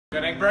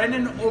Good night,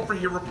 Brandon over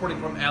here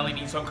reporting from LA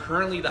Nissan,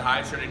 currently the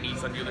highest rated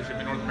Nissan dealership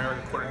in North America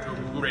according to a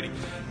Google rating.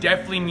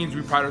 Definitely means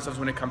we pride ourselves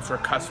when it comes to our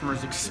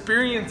customers'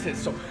 experiences.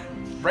 So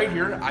right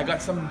here, I got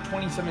some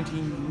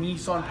 2017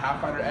 Nissan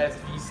Pathfinder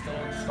SV still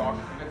in stock.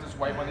 I got this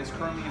white one, this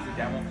currently is a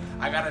demo.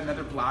 I got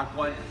another black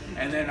one,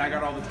 and then I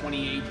got all the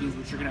 2018s,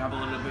 which you're gonna have a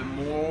little bit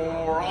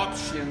more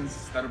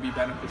options that'll be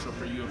beneficial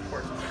for you, of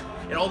course.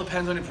 It all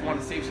depends on if you want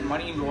to save some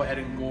money and go ahead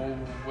and go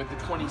with the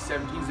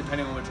 2017s,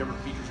 depending on whichever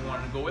features you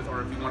wanted to go with,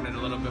 or if you wanted a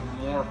little bit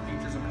more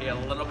features and pay a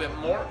little bit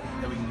more,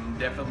 then we can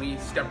definitely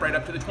step right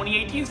up to the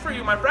 2018s for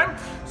you, my friend.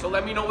 So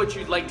let me know what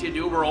you'd like to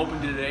do. We're open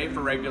today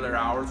for regular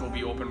hours. We'll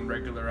be open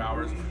regular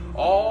hours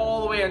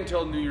all the way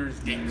until New Year's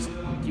Day. So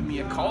give me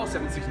a call,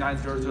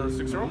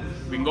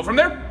 769-0060. We can go from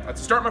there.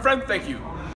 Let's start, my friend. Thank you.